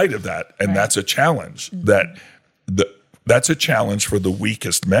lose sight of that, and that's a challenge. Mm-hmm. That's a challenge for the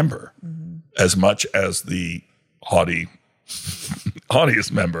weakest member, as much as the haughtiest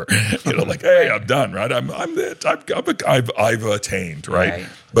member. Hey, I'm done, right? I've attained, right?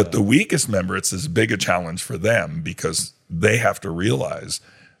 But the weakest member, it's as big a challenge for them, because they have to realize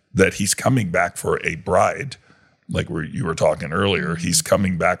that he's coming back for a bride. Like you were talking earlier, he's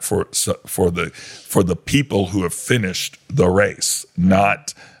coming back for the people who have finished the race.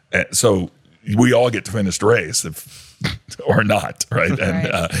 Not so we all get to finish the race, or not, right?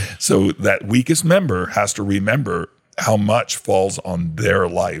 And so that weakest member has to remember how much falls on their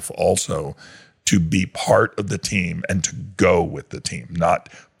life also to be part of the team and to go with the team, not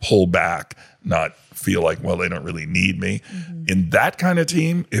pull back, not feel like, well, they don't really need me. Mm-hmm. In that kind of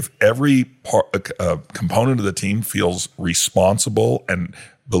team, if every component of the team feels responsible and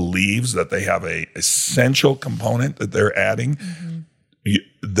believes that they have a essential component that they're adding,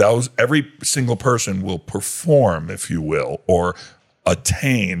 every single person will perform, if you will, or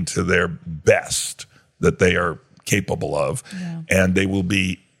attain to their best that they are capable of, and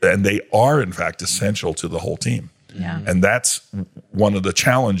they are in fact essential to the whole team. Yeah. And that's one of the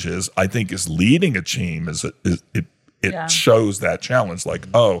challenges, I think, is leading a team. It shows that challenge.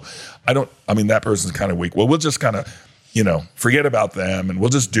 Like, that person's kind of weak. Well, we'll just kind of, forget about them, and we'll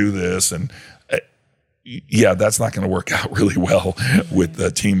just do this. And that's not going to work out really well with the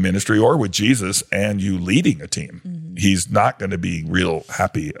team ministry or with Jesus and you leading a team. Mm-hmm. He's not going to be real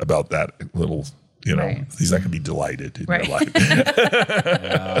happy about that little. He's not going to be delighted in your life.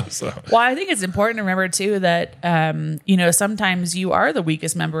 Well, I think it's important to remember too that, sometimes you are the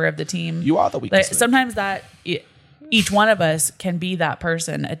weakest member of the team. You are the weakest. Sometimes each one of us can be that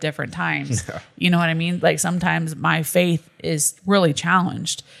person at different times. Yeah. You know what I mean? Like sometimes my faith is really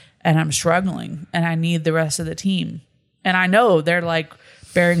challenged. and I'm struggling and I need the rest of the team. And I know they're like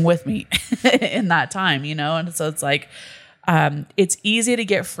bearing with me in that time, And so it's like, it's easy to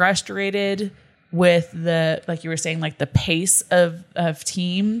get frustrated with the, like you were saying, like the pace of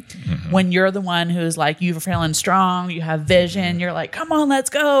team, when you're the one who's like, you're feeling strong, you have vision, you're like, come on, let's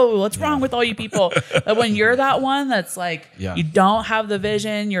go. What's wrong with all you people? But when you're that one that's like, you don't have the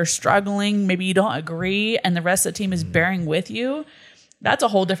vision, you're struggling, maybe you don't agree, and the rest of the team is bearing with you, that's a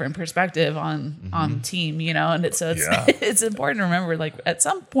whole different perspective on team, And it's important to remember, like at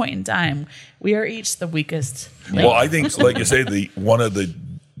some point in time, we are each the weakest link. Well, I think, like you say, one of the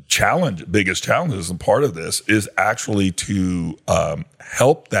biggest challenges and part of this is actually to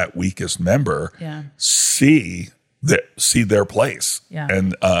help that weakest member see their place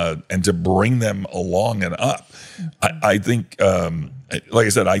and to bring them along and up. I think, like I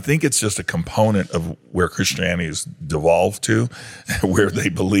said, I think it's just a component of where Christianity has devolved to, where we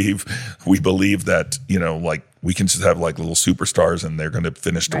believe that, like we can just have like little superstars and they're going to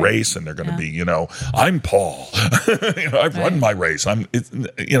finish the race and they're going to be, I'm Paul, I've run my race.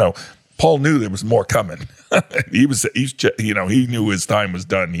 Paul knew there was more coming. He knew his time was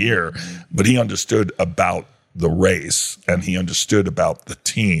done here, but he understood about the race and he understood about the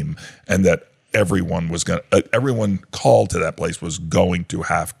team, and that everyone called to that place was going to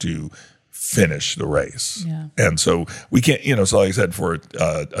have to finish the race. Yeah. And so we can't, so like I said, for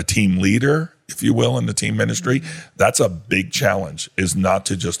a team leader, if you will, in the team ministry, that's a big challenge, is not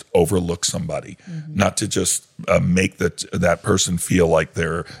to just overlook somebody, not to just make that person feel like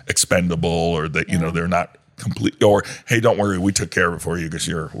they're expendable or that, they're not complete, or, hey, don't worry, we took care of it for you because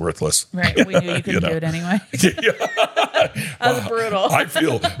you're worthless. Right. We knew you couldn't do it anyway. That was brutal. I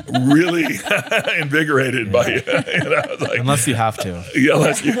feel really invigorated by you. Like, unless you have to.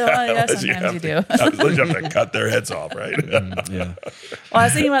 Yeah, sometimes you do. Unless you have to cut their heads off, right? Yeah. Well, I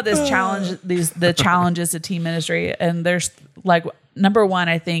was thinking about this challenge, the challenges to team ministry, and there's like, number one,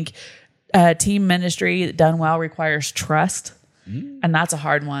 I think team ministry done well requires trust. And that's a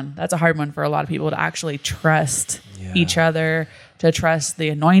hard one. That's a hard one for a lot of people, to actually trust each other, to trust the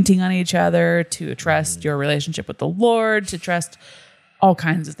anointing on each other, to trust your relationship with the Lord, to trust all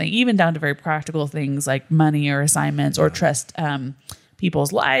kinds of things, even down to very practical things like money or assignments, or trust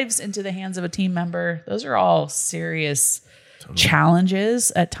people's lives into the hands of a team member. Those are all serious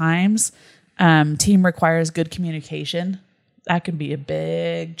challenges at times. Team requires good communication. That can be a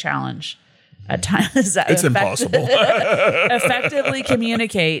big challenge. At times, it's impossible. Effectively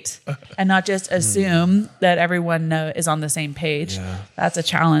communicate and not just assume that everyone is on the same page. Yeah. That's a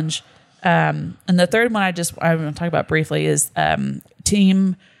challenge. And the third one I want to talk about briefly is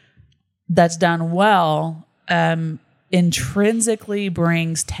team that's done well intrinsically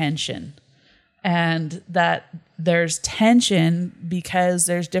brings tension, and that there's tension because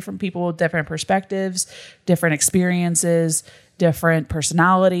there's different people with different perspectives, different experiences, different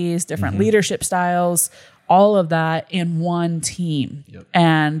personalities, different leadership styles, all of that in one team. Yep.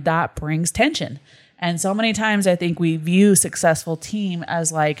 And that brings tension. And so many times I think we view successful team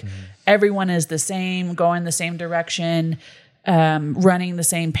as like everyone is the same, going the same direction, running the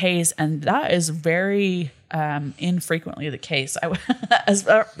same pace. And that is very infrequently the case, at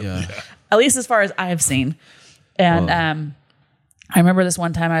least as far as I've seen. And I remember this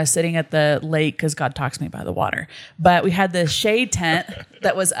one time I was sitting at the lake, because God talks to me by the water, but we had this shade tent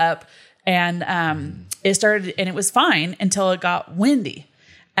that was up, and it started, and it was fine until it got windy.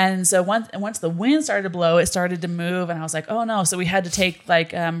 And so once the wind started to blow, it started to move, and I was like, oh no. So we had to take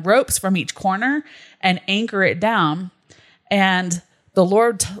like ropes from each corner and anchor it down. And the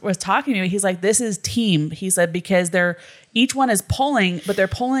Lord was talking to me. He's like, this is team. He said, because each one is pulling, but they're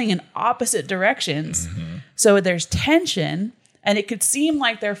pulling in opposite directions. So there's tension. And it could seem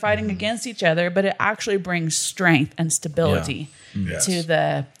like they're fighting against each other, but it actually brings strength and stability to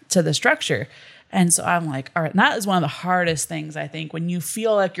the structure. And so I'm like, all right, and that is one of the hardest things, I think, when you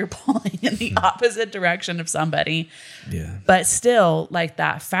feel like you're pulling in the opposite direction of somebody, but still like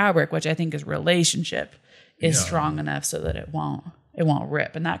that fabric, which I think is relationship, is strong enough so that it won't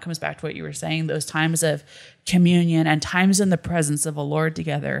rip. And that comes back to what you were saying, those times of communion and times in the presence of the Lord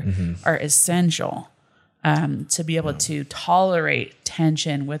together are essential. To be able to tolerate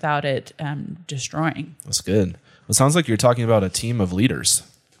tension without it destroying. That's good. Well, it sounds like you're talking about a team of leaders.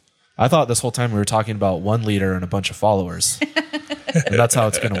 I thought this whole time we were talking about one leader and a bunch of followers. And that's how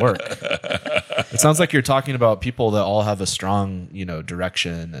it's going to work. It sounds like you're talking about people that all have a strong,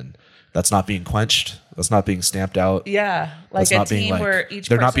 direction, and that's not being quenched. That's not being stamped out. Yeah, like that's a team where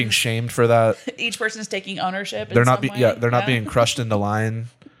they're not being shamed for that. Each person is taking ownership. They're not not being crushed into line.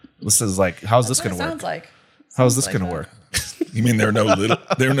 This is like, how's this going to work? Sounds like. How's this going to work? You mean there are no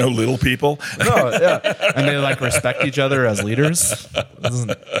little people? No, yeah. And they like respect each other as leaders. Isn't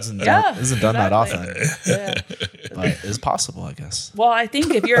done that often. Yeah. But it's possible, I guess. Well, I think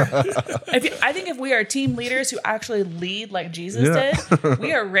if we are team leaders who actually lead like Jesus did,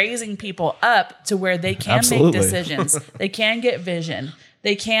 we are raising people up to where they can make decisions. They can get vision.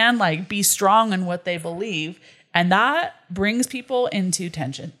 They can like be strong in what they believe. And that brings people into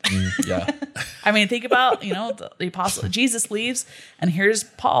tension. Yeah. I mean, think about, the apostle, Jesus leaves, and here's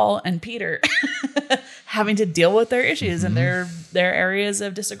Paul and Peter having to deal with their issues and their areas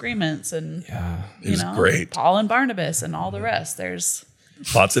of disagreements. And, it's great. Paul and Barnabas and all the rest. There's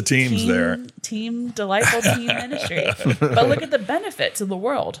lots of teams there. Delightful team ministry. But look at the benefit to the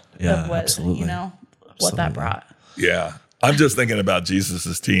world of what, absolutely. What that brought. Yeah. I'm just thinking about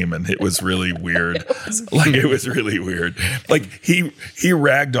Jesus's team, and it was really weird. It was really weird. Like he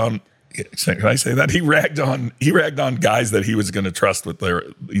ragged on. Can I say that? He ragged on guys that he was going to trust with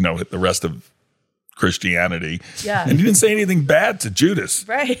the rest of Christianity. Yeah. And he didn't say anything bad to Judas.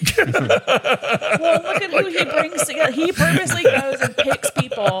 Right. Well, look at who he brings together. He purposely goes and picks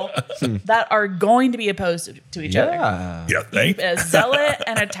people that are going to be opposed to each other. Yeah, a zealot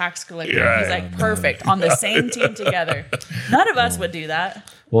and a tax collector. Yeah. He's like, perfect, on the same team together. None of us would do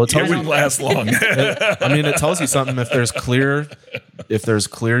that. Well, it wouldn't last long. It tells you something. If there's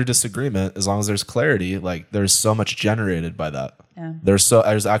clear disagreement, as long as there's clarity, like there's so much generated by that. Yeah. There's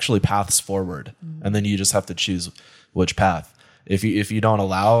actually paths forward, and then you just have to choose which path. If you don't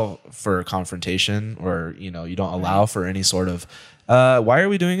allow for confrontation, or you don't allow for any sort of why are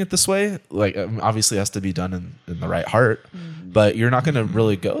we doing it this way? Like obviously it has to be done in the right heart, but you're not going to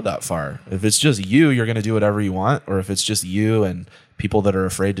really go that far. If it's just you're going to do whatever you want, or if it's just you and people that are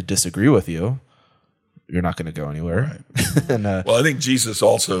afraid to disagree with you, you're not going to go anywhere. Right. And, well, I think Jesus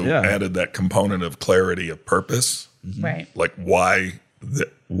also added that component of clarity of purpose, right? Like why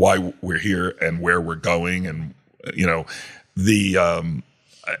we're here and where we're going, and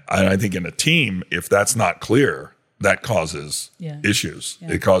I think in a team, if that's not clear, that causes issues.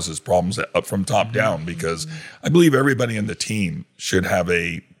 Yeah. It causes problems up from top down, because I believe everybody in the team should have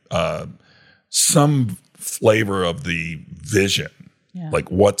some flavor of the vision. Yeah.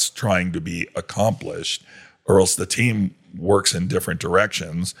 Like what's trying to be accomplished, or else the team works in different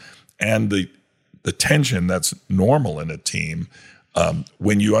directions. And the tension that's normal in a team,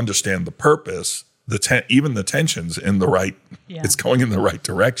 when you understand the purpose, even the tension's in the right. Yeah. It's going in the right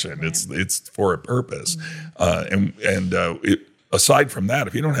direction. Yeah. It's for a purpose. Aside from that,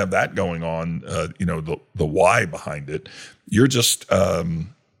 if you don't have that going on, the why behind it, you're just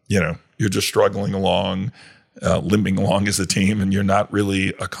you're just struggling along. Limping along as a team, and you're not really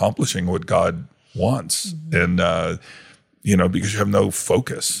accomplishing what God wants. And, because you have no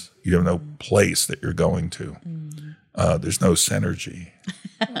focus, you have no place that you're going to. There's no synergy.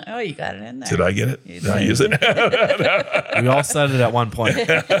 Oh, you got it in there. Did I get it? Did I use it? We all said it at one point. What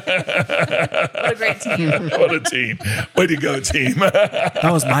a great team. What a team. Way to go, team.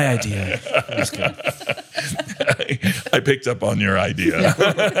 That was my idea. I'm just kidding. I picked up on your idea.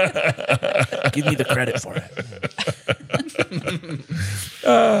 Give me the credit for it.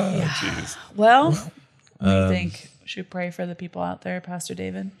 Jeez. Well, what do you think? Should we pray for the people out there, Pastor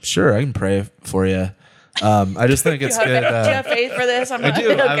David? Sure, I can pray for you. I just think it's good. Do you have faith for this? I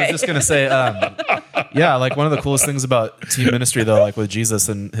do. Okay. I was just going to say, like one of the coolest things about team ministry, though, like with Jesus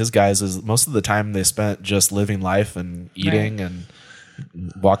and his guys, is most of the time they spent just living life and eating and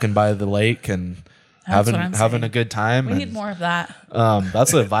walking by the lake and having a good time. We need more of that.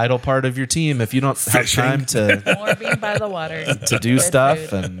 That's a vital part of your team. If you don't have time to more being by the water to do stuff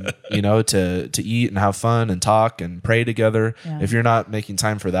food. And to eat and have fun and talk and pray together, if you're not making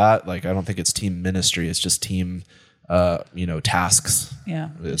time for that, like I don't think it's team ministry. It's just team tasks. Yeah,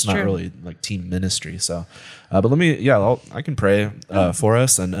 it's not really like team ministry. So, but I can pray for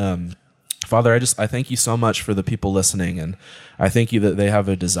us. And Father, I thank you so much for the people listening, and I thank you that they have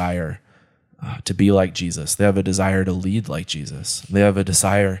a desire to be like Jesus. They have a desire to lead like Jesus. They have a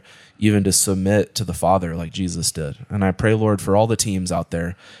desire even to submit to the Father like Jesus did. And I pray, Lord, for all the teams out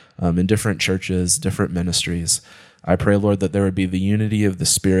there in different churches, different ministries. I pray, Lord, that there would be the unity of the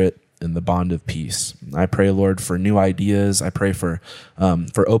Spirit and the bond of peace. I pray, Lord, for new ideas. I pray for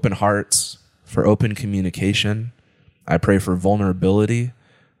open hearts, for open communication. I pray for vulnerability.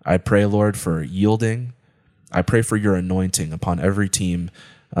 I pray, Lord, for yielding. I pray for your anointing upon every team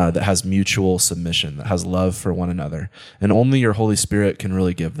that has mutual submission, that has love for one another. And only your Holy Spirit can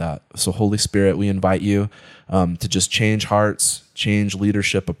really give that. So Holy Spirit, we invite you to just change hearts, change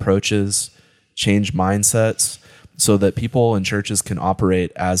leadership approaches, change mindsets, so that people in churches can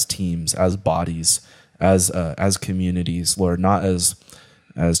operate as teams, as bodies, as communities, Lord, not as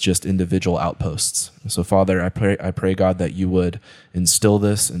just individual outposts. So Father, I pray God that you would instill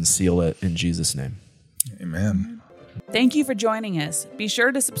this and seal it in Jesus' name. Amen. Thank you for joining us. Be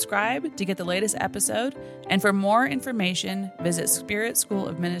sure to subscribe to get the latest episode. And for more information, visit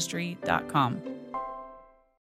spiritschoolofministry.com.